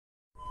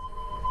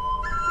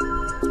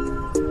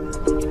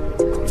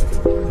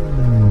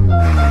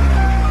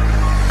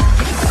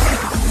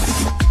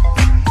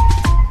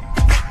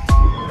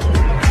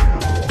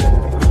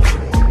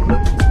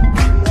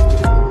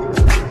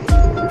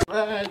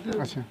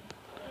अच्छा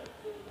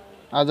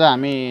आज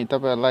हामी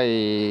तपाईहरुलाई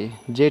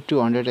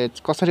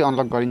J200H कसरी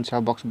अनलक गरिन्छ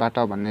बक्सबाट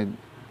भन्ने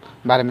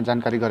बारेमा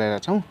जानकारी गराएका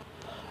छौं।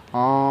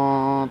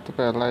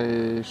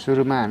 तपाईहरुलाई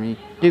सुरुमा हामी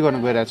के गर्न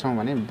गइरहेका छौं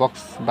भने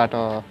बक्सबाट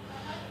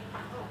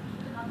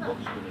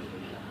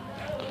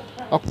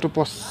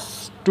अक्टोपस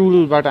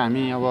टुलबाट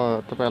हामी अब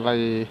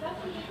तपाईहरुलाई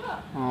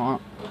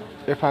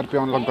FRP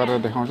अनलक गरेर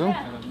देखाउँछौं।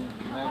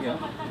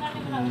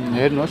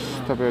 हेर्नुस्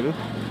तपाईहरु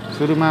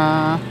सुरुमा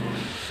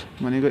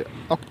भनेको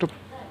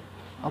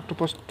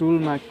अक्टोपस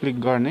टुलमा क्लिक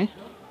गर्ने।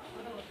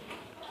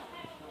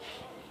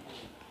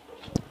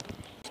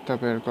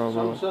 तपाईहरुको अब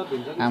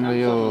हाम्रो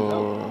यो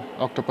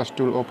अक्टोपस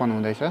टुल ओपन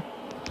हुँदैछ।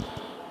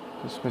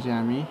 त्यसपछि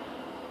हामी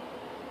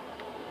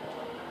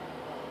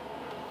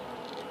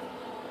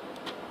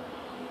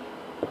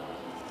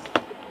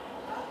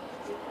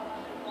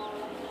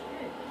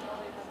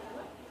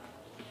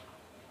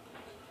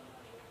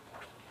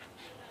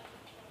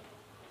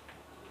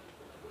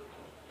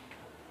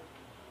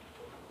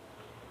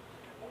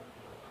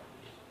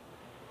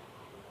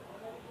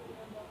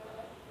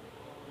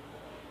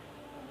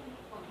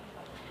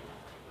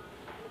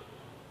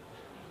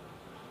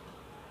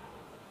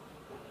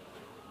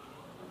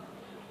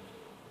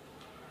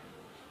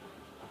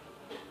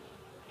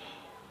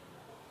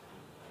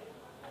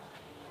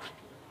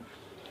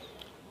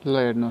ल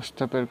हेर्नुस्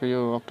तपाईहरुको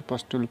यो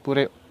अक्टोपस टुल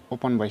पुरै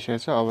ओपन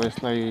भइसकेको छ। अब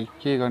यसलाई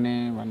के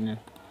गर्ने भन्ने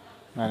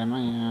बारेमा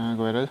यहाँ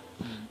गएर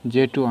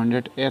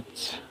J200H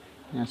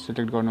यहाँ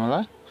सिलेक्ट गर्नु होला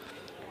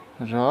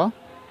र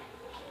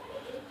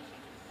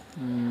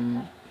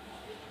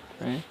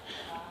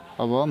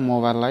अब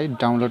मोबाइललाई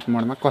डाउनलोड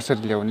मोडमा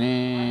कसरी ल्याउने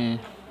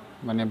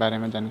भन्ने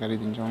बारेमा जानकारी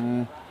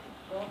दिन्छौं।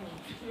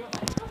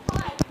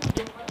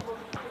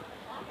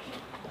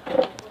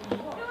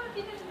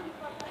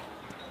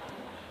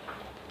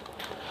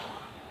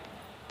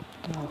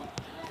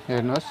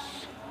 हेर्नुस्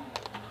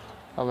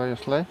अब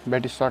यसलाई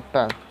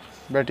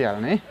ब्याट्री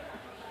हाल्ने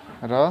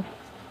र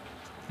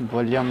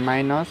भोल्युम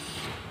माइनस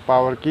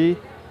पावर की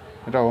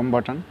र होम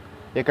बटन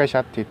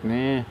एकैसाथ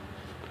थिच्ने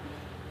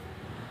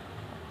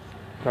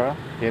र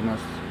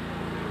हेर्नुस्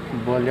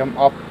भोल्युम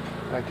अप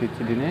लाई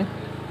थिचिदिने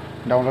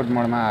डाउनलोड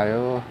मोडमा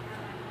आयो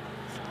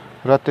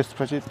र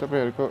त्यसपछि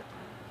तपाईहरुको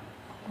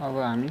अब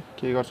हामी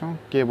के गर्छौं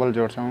केबल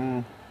जोड्छौं।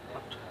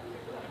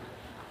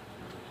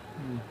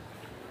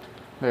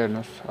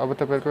 हेर्नुस् अब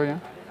तपाईहरुको यहाँ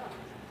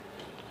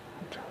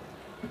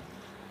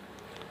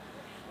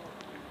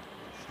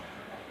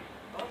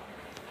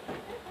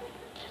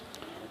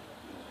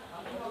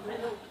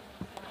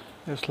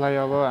यसलाई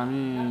अब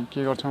हामी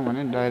के गर्छौं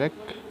भने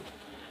डाइरेक्ट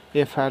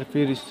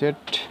FRP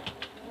रिसेट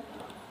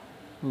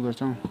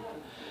गर्छौं।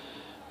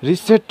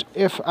 रिसेट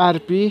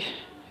FRP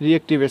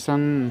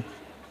रिएक्टिभेसन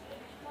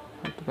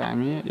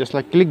हामी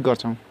यसलाई क्लिक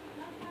गर्छौं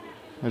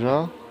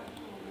र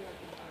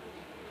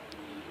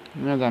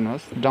यहाँ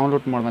जानुहोस्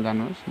डाउनलोड मोडमा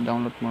जानुहोस्।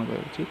 डाउनलोड मोड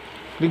गएपछि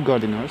क्लिक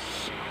गरिदिनुहोस्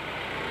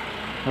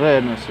र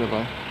हेर्नुहोस्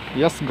यसलाई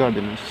यस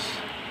गरिदिनुहोस्।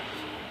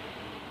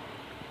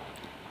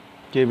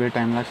 केही बेर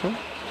टाइम लाग्छ।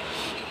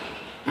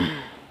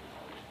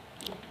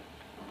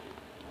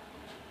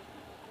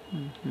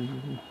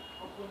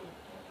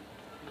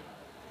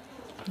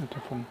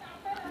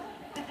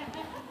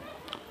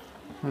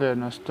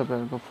 हेर्नुहोस्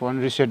तपाईहरुको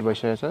फोन रिसेट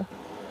भइसकेको छ।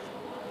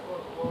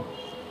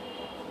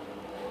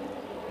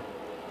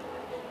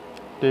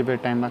 केही बेर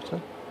टाइम लाग्छ।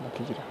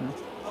 खिचिराख्नु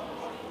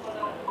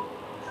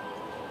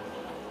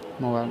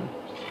मोबाइलमा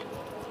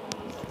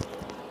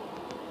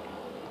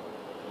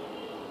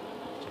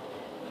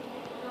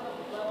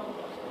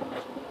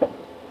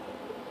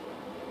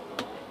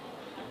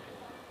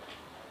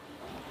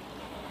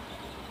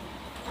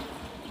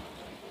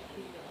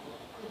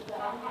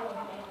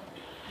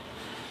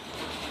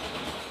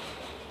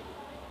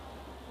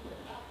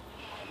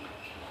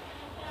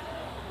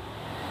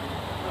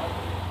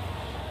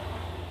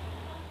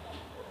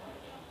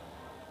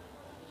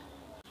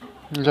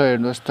ल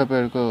हेर्नुहोस्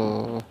तपाईहरुको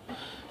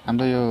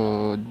हाम्रो यो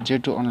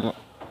J2 अनलक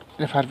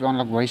FRP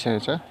अनलक भइसकेको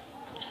छ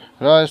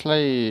र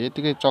यसलाई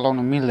यतिकै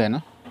चलाउन मिल्दैन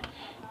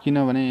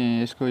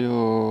किनभने यसको यो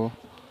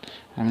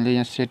हामीले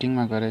यहाँ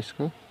सेटिङमा गएर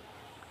यसको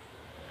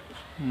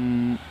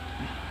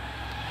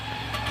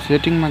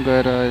सेटिङमा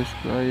गएर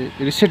यसलाई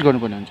रिसेट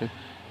गर्नुपर्ने हुन्छ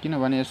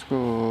किनभने यसको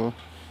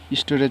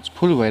स्टोरेज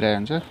फुल भइरहेको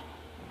हुन्छ।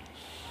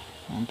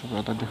 अनि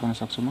तपाईहरुलाई देखाउन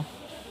सक्छु म।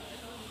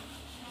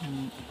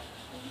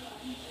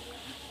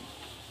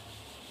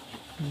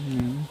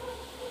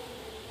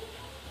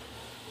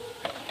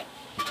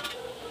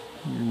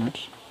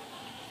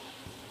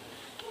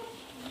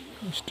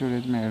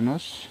 स्टोरेजमा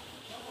हेर्नुहोस्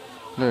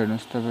ल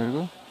हेर्नुहोस्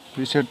तपाईहरुको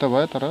रिसेट त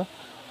भयो तर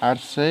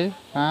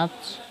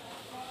 805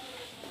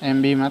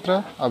 MB मात्र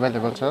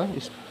अवेलेबल छ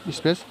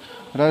स्पेस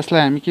र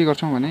यसलाई हामी के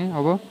गर्छौं भने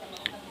अब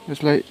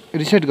यसलाई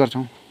रिसेट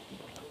गर्छौं।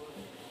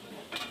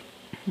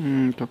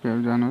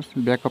 तपाईहरु जानुहोस्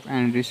ब्याकअप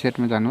एन्ड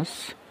रिसेटमा जानुहोस्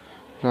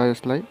र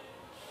यसलाई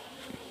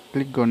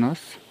क्लिक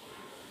गर्नुहोस्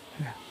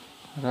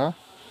र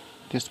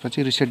त्यसपछि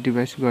रिसेट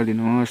डिभाइस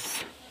गरिदिनुहोस्।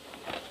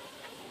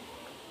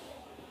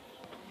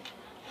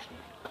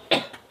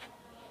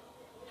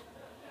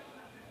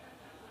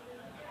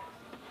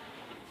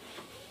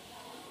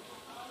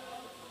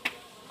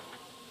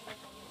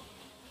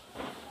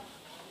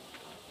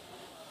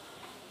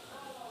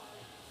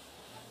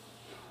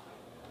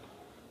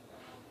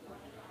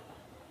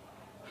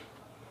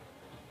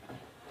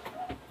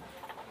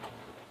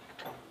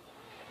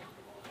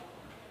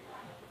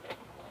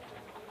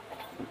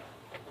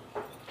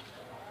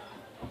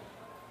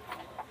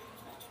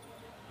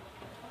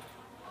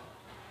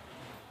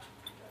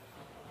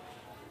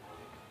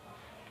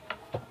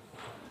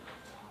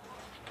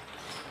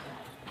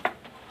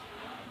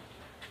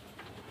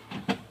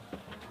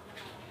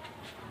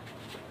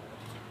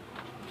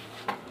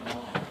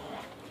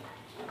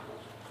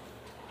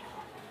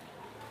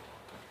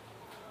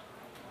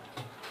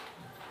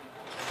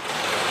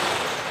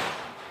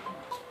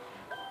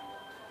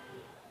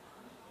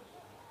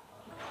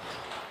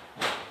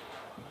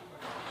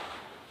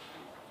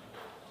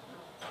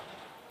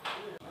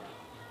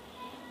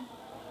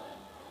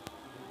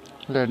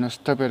 ल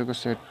हेर्नुहोस् तपाईँहरूको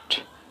सेट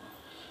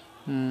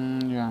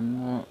यो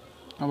हाम्रो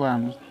अब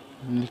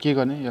हामीले के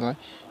गर्ने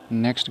यसलाई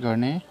नेक्स्ट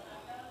गर्ने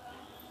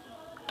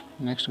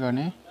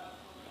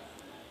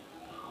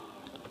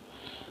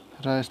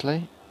र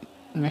यसलाई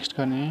नेक्स्ट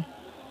गर्ने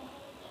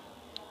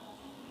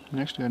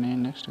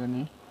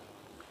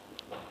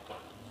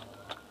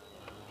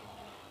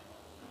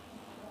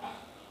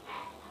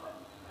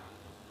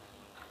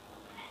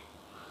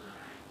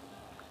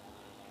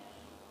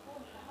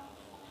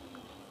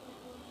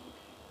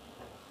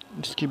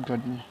स्किप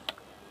गर्ने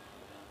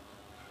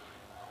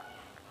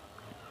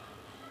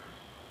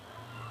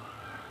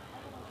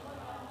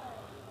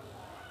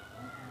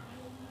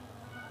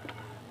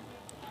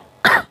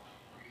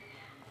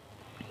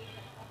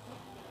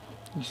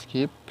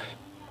स्किप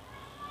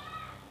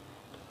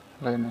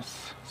ल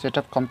हेर्नुहोस्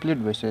सेटअप कम्प्लिट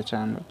भइसकेको छ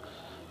हाम्रो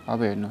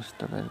अब हेर्नुहोस्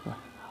तपाईँहरूको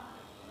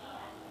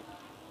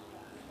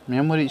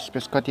मेमोरी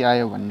स्पेस कति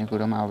आयो भन्ने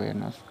कुरोमा अब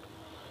हेर्नुहोस्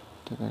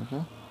तपाईँहरूको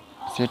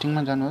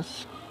सेटिङमा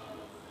जानुहोस्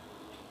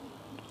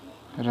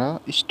र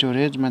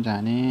स्टोरेजमा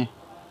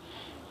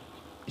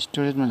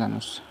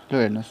जानुहोस् ल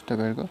हेर्नुहोस्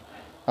तपाईँहरूको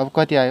अब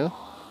कति आयो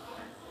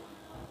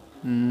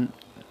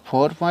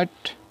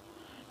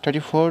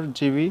 4.34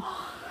 GB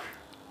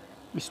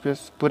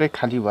स्पेस पुरै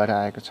खाली भएर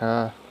आएको छ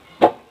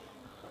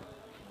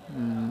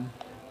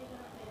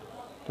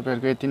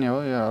तपाईँहरूको यति नै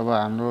हो यो अब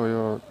हाम्रो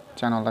यो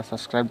च्यानललाई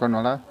सब्स्क्राइब गर्नु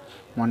होला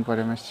मन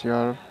परेमा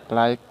शेयर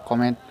लाइक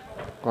कमेन्ट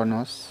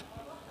गर्नुहोस्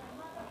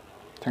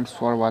थ्याङ्क्स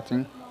फर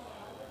वाचिङ